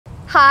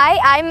Hi,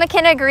 I'm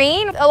McKenna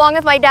Green, along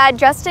with my dad,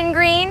 Justin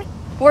Green.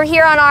 We're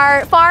here on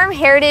our farm,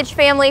 Heritage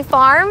Family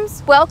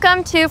Farms.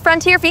 Welcome to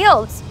Frontier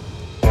Fields.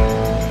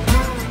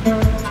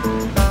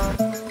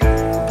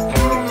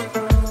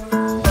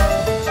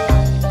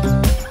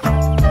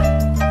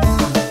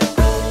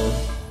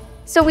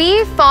 So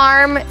we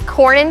farm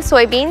corn and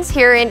soybeans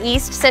here in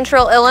East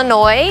Central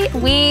Illinois.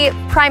 We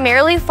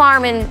primarily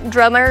farm in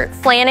Drummer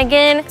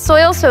Flanagan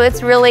soil, so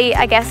it's really,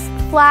 I guess,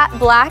 flat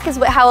black is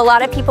how a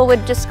lot of people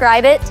would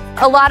describe it.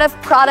 A lot of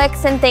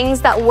products and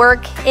things that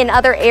work in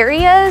other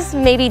areas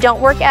maybe don't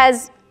work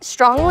as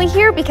strongly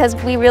here because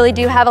we really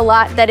do have a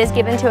lot that is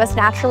given to us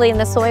naturally in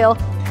the soil.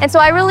 And so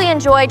I really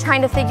enjoy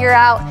trying to figure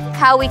out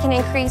how we can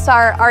increase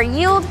our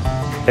yield.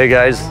 Hey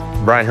guys,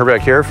 Brian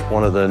Herbeck here,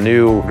 one of the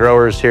new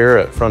growers here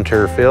at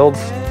Frontier Fields.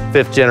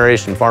 5th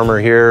generation farmer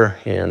here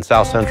in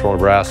South Central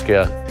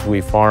Nebraska. We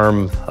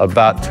farm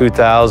about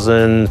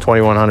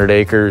 2,100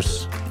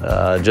 acres,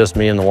 just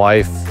me and the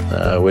wife,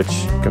 which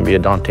can be a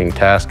daunting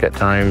task at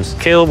times.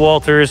 Caleb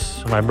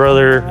Walters, my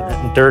brother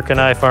Dirk and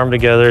I farm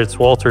together. It's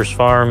Walters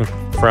Farm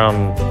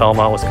from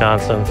Belmont,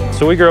 Wisconsin.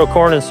 So we grow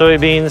corn and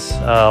soybeans,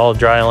 all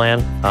dry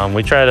land.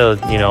 We try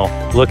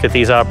to, look at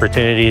these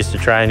opportunities to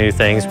try new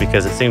things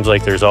because it seems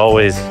like there's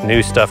always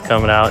new stuff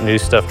coming out, new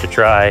stuff to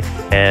try.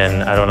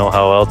 And I don't know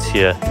how else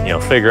you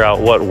figure out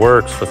what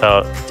works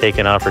without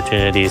taking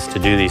opportunities to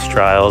do these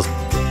trials.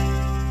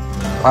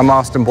 I'm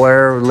Austin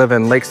Blair, live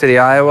in Lake City,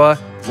 Iowa.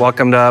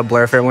 Welcome to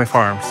Blair Family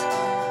Farms.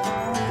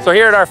 So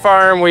here at our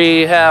farm,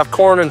 we have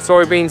corn and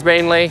soybeans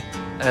mainly,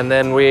 and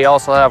then we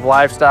also have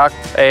livestock,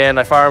 and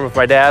I farm with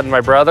my dad and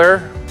my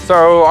brother.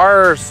 So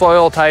our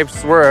soil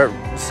types, we're a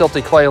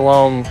silty clay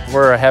loam,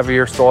 we're a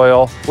heavier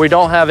soil. We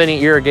don't have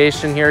any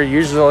irrigation here.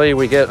 Usually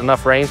we get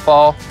enough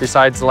rainfall.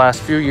 Besides the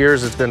last few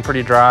years, it's been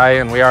pretty dry,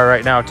 and we are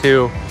right now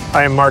too.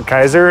 I am Mark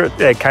Kaiser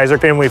at Kaiser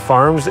Family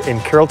Farms in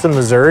Carrollton,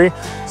 Missouri,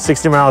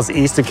 60 miles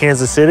east of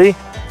Kansas City.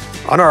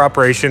 On our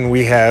operation,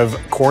 we have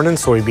corn and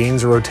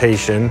soybeans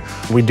rotation.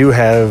 We do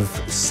have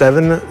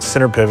 7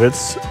 center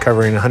pivots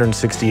covering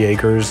 160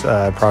 acres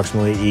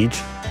approximately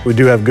each. We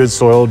do have good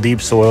soil,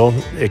 deep soil.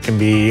 It can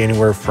be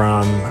anywhere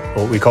from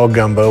what we call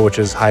gumbo, which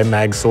is high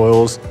mag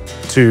soils,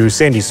 to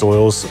sandy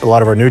soils. A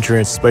lot of our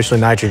nutrients, especially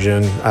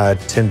nitrogen,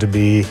 tend to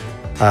be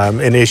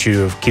an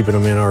issue of keeping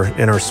them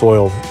in our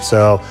soil.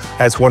 So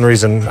that's one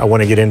reason I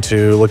want to get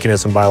into looking at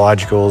some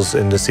biologicals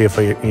and to see if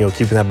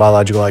keeping that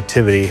biological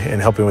activity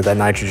and helping with that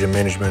nitrogen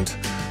management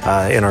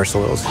in our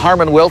soils.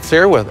 Harmon Wiltz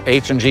here with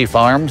H&G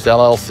Farms,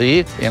 LLC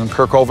in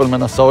Kirkhoven,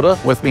 Minnesota.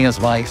 With me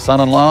is my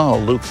son-in-law,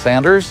 Luke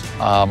Sanders.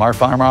 Our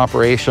farm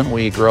operation,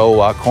 we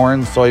grow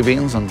corn,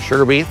 soybeans, and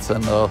sugar beets,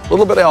 and a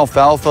little bit of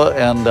alfalfa,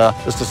 and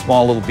just a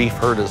small little beef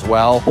herd as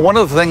well. One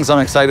of the things I'm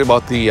excited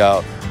about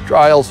the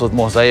trials with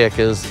Mosaic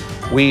is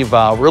we've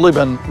really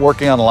been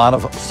working on a lot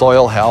of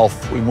soil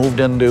health. We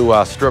moved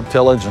into strip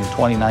tillage in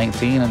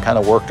 2019 and kind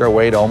of worked our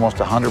way to almost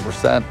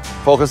 100%,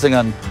 focusing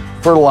on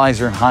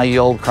fertilizer and high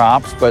yield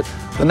crops. But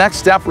the next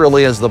step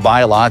really is the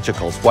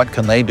biologicals. What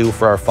can they do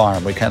for our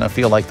farm? We kind of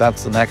feel like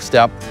that's the next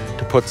step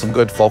to put some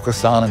good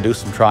focus on and do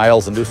some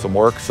trials and do some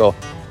work. So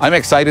I'm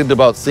excited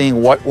about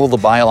seeing what will the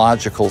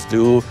biologicals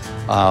do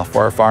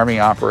for our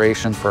farming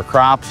operation, for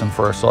crops, and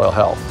for our soil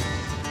health.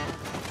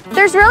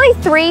 There's really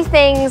 3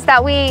 things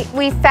that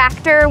we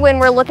factor when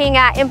we're looking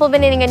at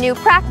implementing a new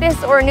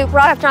practice or a new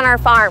product on our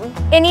farm.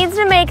 It needs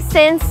to make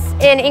sense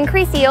and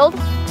increase yield.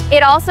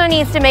 It also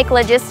needs to make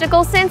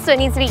logistical sense, so it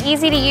needs to be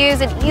easy to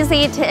use and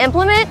easy to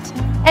implement.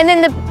 And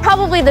then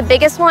probably the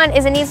biggest one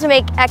is it needs to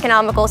make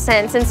economical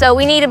sense. And so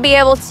we need to be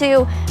able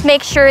to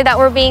make sure that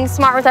we're being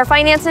smart with our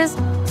finances,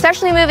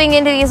 especially moving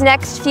into these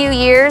next few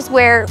years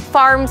where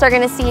farms are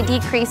going to see a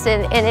decrease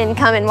in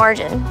income and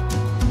margin.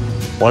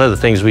 One of the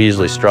things we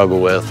usually struggle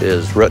with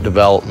is root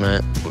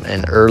development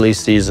and early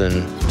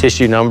season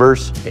tissue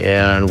numbers.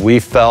 And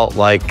we felt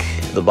like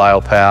the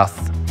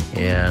BioPath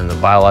and the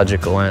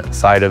biological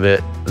side of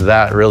it,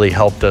 that really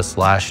helped us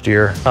last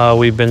year.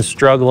 We've been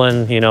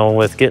struggling,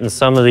 with getting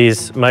some of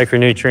these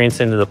micronutrients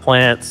into the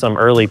plant, some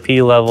early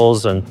P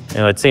levels, and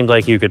it seemed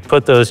like you could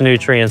put those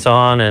nutrients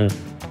on and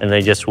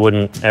they just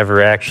wouldn't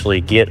ever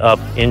actually get up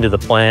into the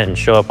plant and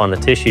show up on the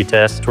tissue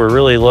test. We're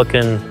really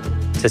looking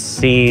to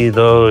see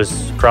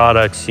those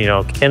products,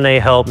 can they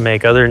help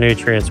make other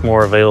nutrients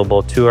more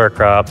available to our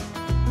crop?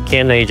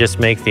 Can they just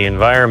make the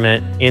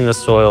environment in the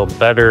soil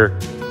better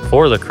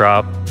for the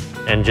crop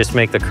and just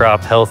make the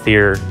crop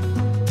healthier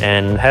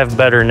and have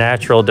better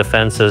natural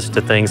defenses to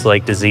things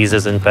like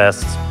diseases and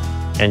pests,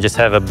 and just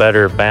have a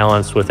better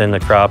balance within the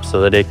crop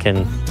so that it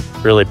can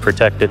really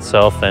protect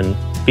itself and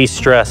be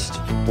stressed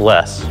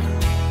less.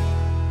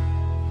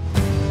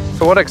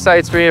 So what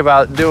excites me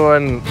about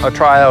doing a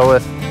trial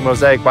with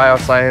Mosaic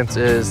Biosciences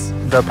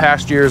is the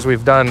past years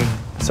we've done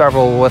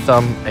several with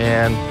them,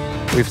 and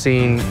we've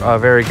seen a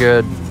very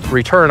good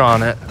return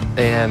on it,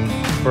 and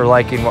we're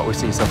liking what we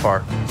see so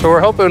far. So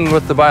we're hoping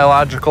with the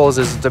biologicals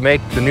is to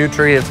make the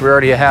nutrients we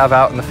already have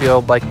out in the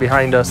field, like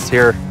behind us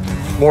here,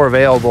 more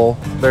available.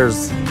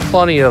 There's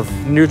plenty of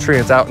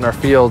nutrients out in our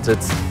fields.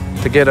 It's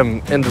to get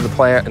them into the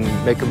plant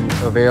and make them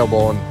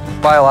available.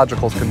 And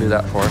biologicals can do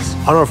that for us.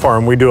 On our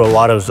farm, we do a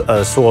lot of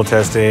soil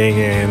testing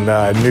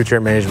and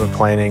nutrient management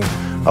planning.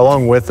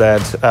 Along with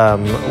that,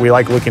 we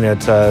like looking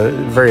at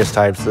various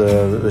types,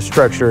 the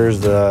structures,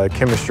 the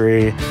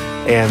chemistry,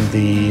 and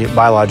the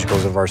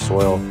biologicals of our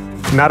soil.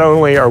 Not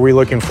only are we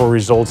looking for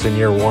results in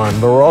year one,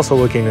 but we're also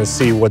looking to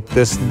see what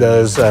this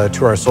does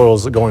to our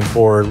soils going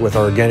forward with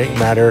our organic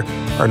matter,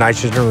 our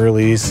nitrogen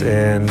release,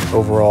 and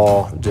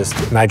overall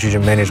just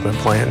nitrogen management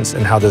plans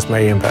and how this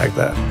may impact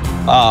that.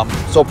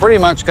 So pretty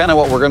much kind of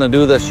what we're going to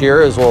do this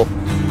year is we'll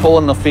pull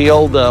in the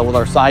field with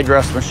our side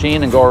dress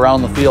machine and go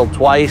around the field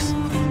twice.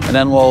 And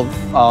then we'll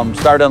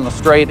start on the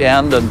straight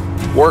end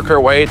and work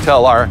our way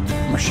till our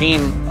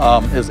machine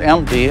is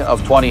empty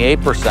of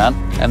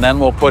 28%. And then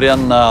we'll put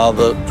in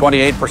the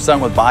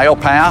 28% with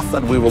BioPath,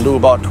 and we will do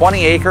about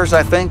 20 acres,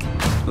 I think,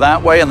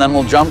 that way. And then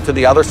we'll jump to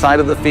the other side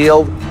of the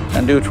field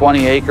and do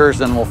 20 acres,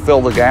 and we'll fill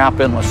the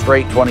gap in with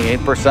straight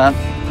 28%.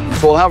 And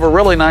so we'll have a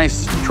really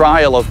nice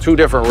trial of 2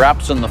 different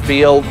reps in the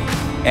field,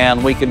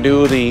 and we can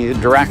do the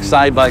direct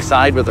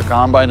side-by-side with the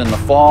combine in the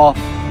fall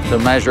to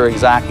measure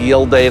exact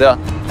yield data.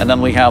 And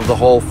then we have the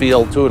whole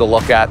field too to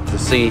look at to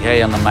see,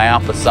 hey, on the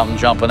map, is something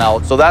jumping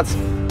out. So that's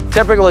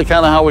typically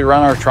kind of how we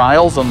run our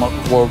trials, and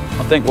what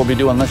I think we'll be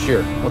doing this year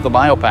with the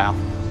BioPath.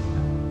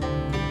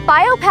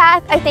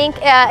 BioPath, I think,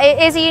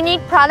 is a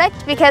unique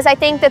product because I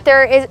think that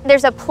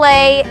there's a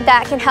play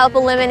that can help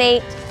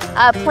eliminate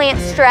plant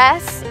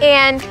stress,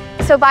 and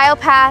so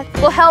BioPath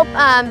will help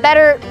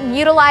better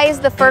utilize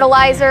the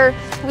fertilizer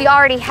we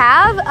already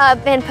have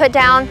and put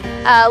down.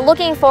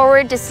 Looking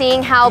forward to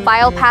seeing how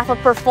BioPath will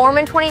perform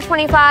in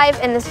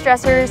 2025 and the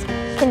stressors,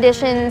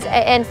 conditions,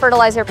 and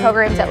fertilizer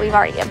programs that we've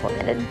already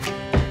implemented.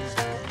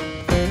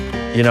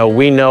 You know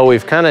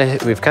we've kind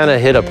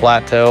of hit a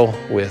plateau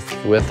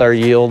with our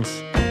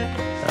yields.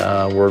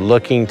 We're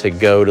looking to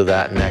go to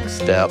that next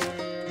step.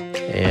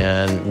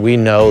 And we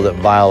know that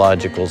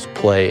biologicals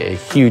play a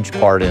huge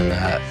part in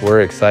that.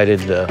 We're excited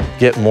to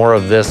get more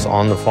of this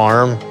on the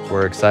farm.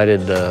 We're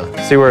excited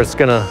to see where it's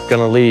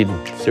gonna lead,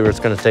 see where it's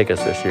gonna take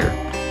us this year.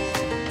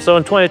 So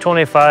in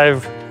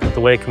 2025, with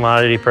the way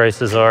commodity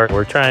prices are,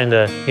 we're trying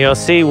to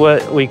see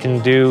what we can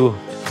do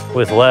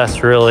with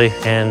less, really,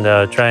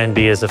 and try and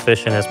be as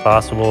efficient as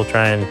possible,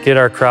 try and get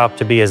our crop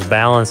to be as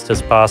balanced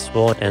as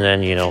possible, and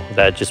then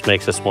that just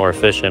makes us more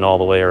efficient all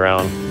the way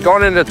around.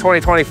 Going into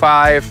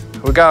 2025,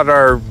 we got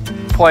our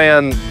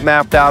plan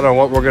mapped out on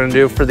what we're going to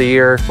do for the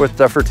year with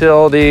the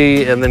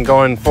fertility, and then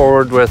going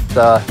forward with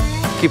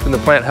keeping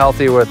the plant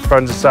healthy with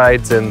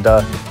fungicides and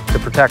to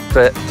protect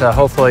it, to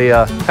hopefully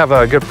have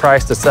a good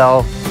price to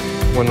sell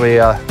when we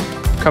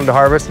come to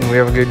harvest and we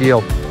have a good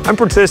yield. I'm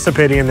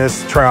participating in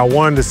this trial,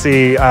 one, to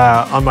see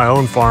on my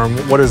own farm,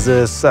 what does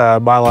this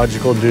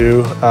biological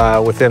do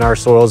within our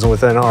soils and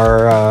within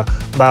our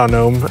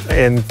bionome,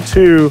 and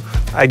 2,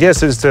 I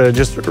guess, is to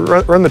just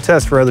run the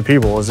test for other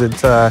people. Is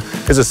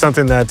it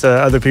something that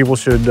other people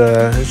should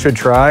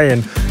try,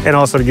 and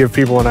also to give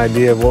people an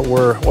idea of what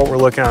we're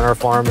looking at on our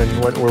farm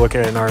and what we're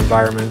looking at in our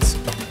environments.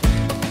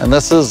 And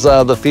this is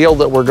the field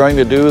that we're going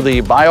to do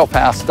the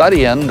BioPath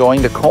study in,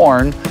 going to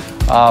corn,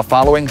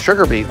 following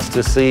sugar beets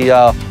to see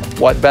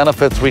what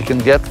benefits we can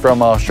get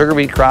from a sugar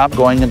beet crop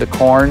going into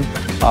corn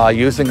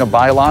using a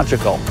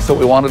biological. So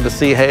we wanted to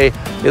see, hey,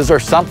 is there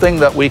something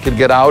that we could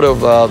get out of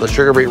the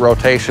sugar beet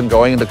rotation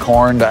going into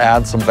corn to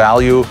add some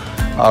value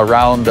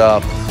around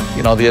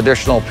the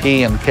additional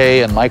P and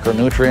K and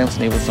micronutrients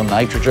and even some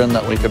nitrogen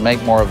that we could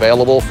make more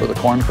available for the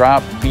corn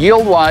crop.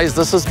 Yield-wise,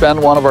 this has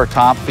been one of our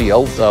top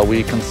fields.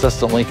 We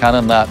consistently kind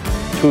of in that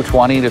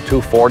 220 to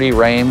 240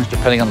 range,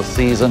 depending on the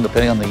season,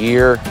 depending on the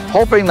year,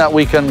 hoping that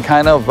we can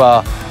kind of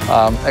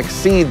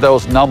exceed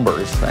those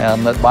numbers,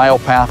 and that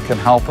BioPath can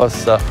help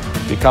us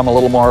become a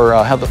little more,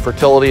 have the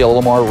fertility a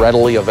little more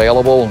readily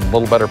available, and a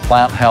little better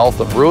plant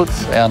health and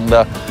roots, and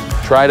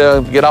try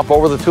to get up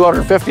over the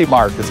 250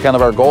 mark. It's kind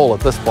of our goal at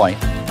this point.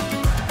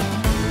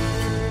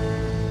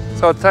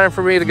 So it's time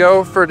for me to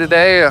go for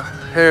today.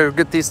 Here,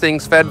 get these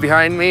things fed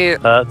behind me.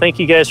 Thank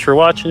you guys for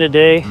watching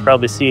today.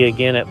 Probably see you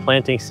again at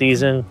planting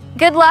season.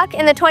 Good luck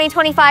in the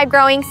 2025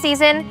 growing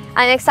season.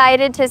 I'm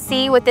excited to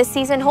see what this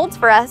season holds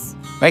for us.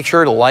 Make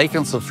sure to like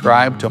and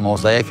subscribe to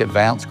Mosaic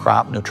Advanced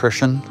Crop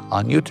Nutrition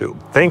on YouTube.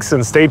 Thanks,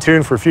 and stay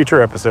tuned for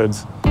future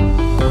episodes.